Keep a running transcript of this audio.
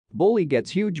Boehly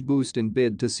gets huge boost in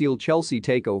bid to seal Chelsea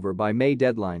takeover by May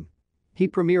deadline. He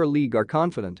Premier League are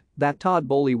confident that Todd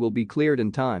Boehly will be cleared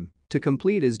in time to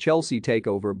complete his Chelsea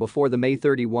takeover before the May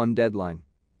 31 deadline.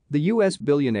 The US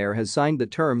billionaire has signed the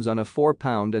terms on a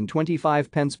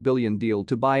 £4.25 billion deal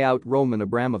to buy out Roman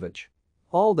Abramovich.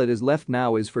 All that is left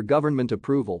now is for government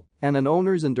approval and an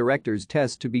owners and directors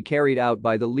test to be carried out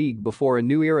by the league before a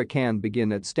new era can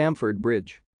begin at Stamford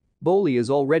Bridge. Boehly is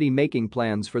already making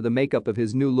plans for the makeup of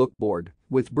his new look board,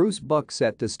 with Bruce Buck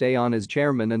set to stay on as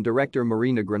chairman and director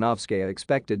Marina Granovskaya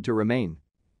expected to remain.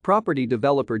 Property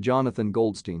developer Jonathan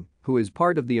Goldstein, who is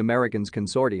part of the Americans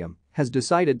consortium, has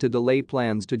decided to delay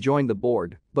plans to join the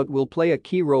board but will play a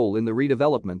key role in the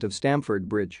redevelopment of Stamford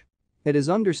Bridge. It is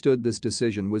understood this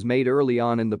decision was made early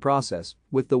on in the process,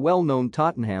 with the well-known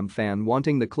Tottenham fan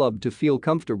wanting the club to feel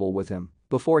comfortable with him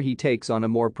before he takes on a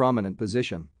more prominent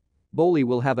position. Boehly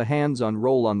will have a hands-on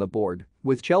role on the board,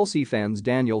 with Chelsea fans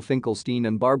Daniel Finkelstein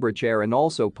and Barbara Charon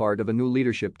also part of a new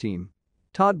leadership team.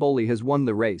 Todd Boehly has won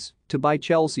the race to buy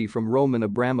Chelsea from Roman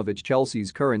Abramovich.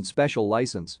 Chelsea's current special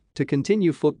license to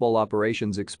continue football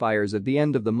operations expires at the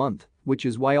end of the month, which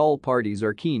is why all parties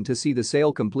are keen to see the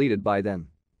sale completed by then.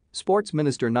 Sports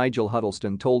Minister Nigel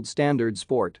Huddleston told Standard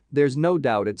Sport, "There's no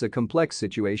doubt it's a complex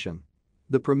situation.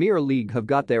 The Premier League have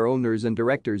got their owners and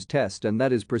directors test and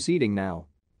that is proceeding now.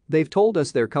 They've told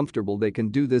us they're comfortable they can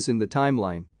do this in the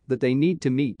timeline that they need to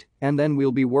meet and then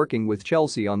we'll be working with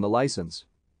Chelsea on the license.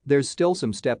 There's still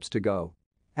some steps to go."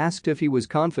 Asked if he was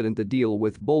confident the deal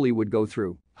with Boehly would go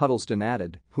through, Huddleston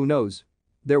added, "Who knows?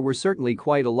 There were certainly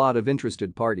quite a lot of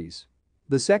interested parties."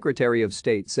 The Secretary of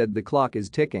State said the clock is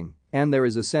ticking and there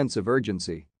is a sense of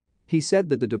urgency. He said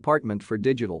that the Department for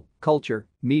Digital, Culture,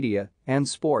 Media, and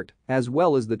Sport, as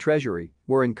well as the Treasury,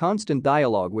 were in constant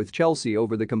dialogue with Chelsea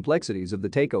over the complexities of the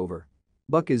takeover.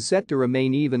 Buck is set to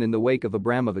remain even in the wake of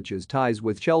Abramovich's ties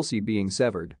with Chelsea being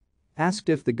severed. Asked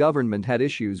if the government had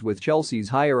issues with Chelsea's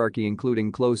hierarchy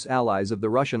including close allies of the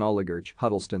Russian oligarch,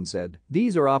 Huddleston said,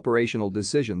 "These are operational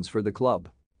decisions for the club.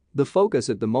 The focus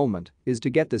at the moment is to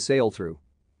get the sale through.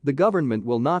 The government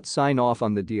will not sign off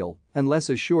on the deal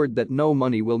unless assured that no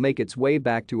money will make its way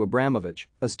back to Abramovich,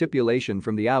 a stipulation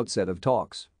from the outset of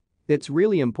talks. It's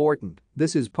really important,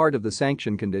 this is part of the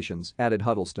sanction conditions," added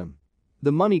Huddleston.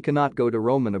 "The money cannot go to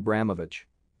Roman Abramovich.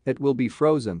 It will be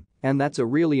frozen, and that's a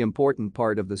really important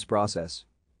part of this process.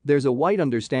 There's a wide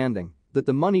understanding that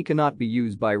the money cannot be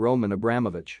used by Roman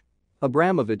Abramovich.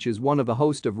 Abramovich is one of a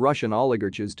host of Russian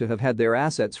oligarchs to have had their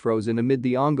assets frozen amid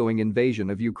the ongoing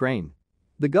invasion of Ukraine.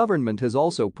 The government has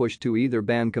also pushed to either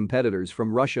ban competitors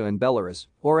from Russia and Belarus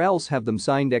or else have them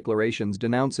sign declarations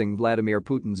denouncing Vladimir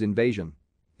Putin's invasion.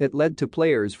 It led to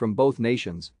players from both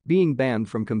nations being banned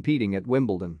from competing at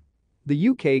Wimbledon. The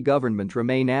UK government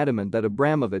remain adamant that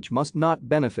Abramovich must not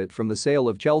benefit from the sale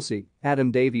of Chelsea,"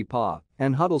 Adam Davey-Paugh,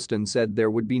 and Huddleston said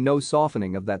there would be no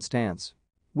softening of that stance.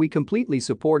 "We completely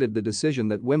supported the decision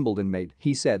that Wimbledon made,"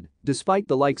 he said, despite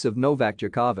the likes of Novak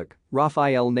Djokovic,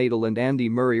 Rafael Nadal and Andy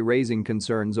Murray raising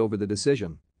concerns over the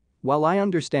decision. "While I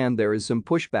understand there is some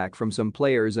pushback from some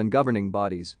players and governing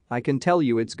bodies, I can tell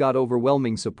you it's got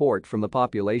overwhelming support from the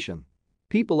population.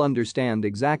 People understand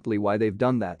exactly why they've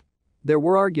done that. There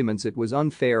were arguments it was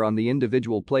unfair on the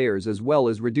individual players as well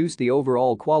as reduce the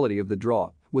overall quality of the draw,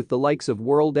 with the likes of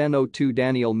World NO2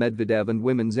 Daniil Medvedev and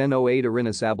Women's NO8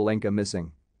 Aryna Sabalenka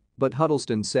missing." But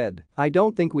Huddleston said, "I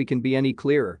don't think we can be any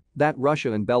clearer that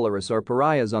Russia and Belarus are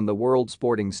pariahs on the world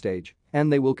sporting stage,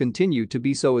 and they will continue to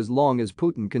be so as long as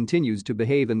Putin continues to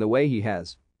behave in the way he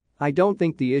has. I don't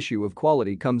think the issue of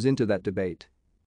quality comes into that debate."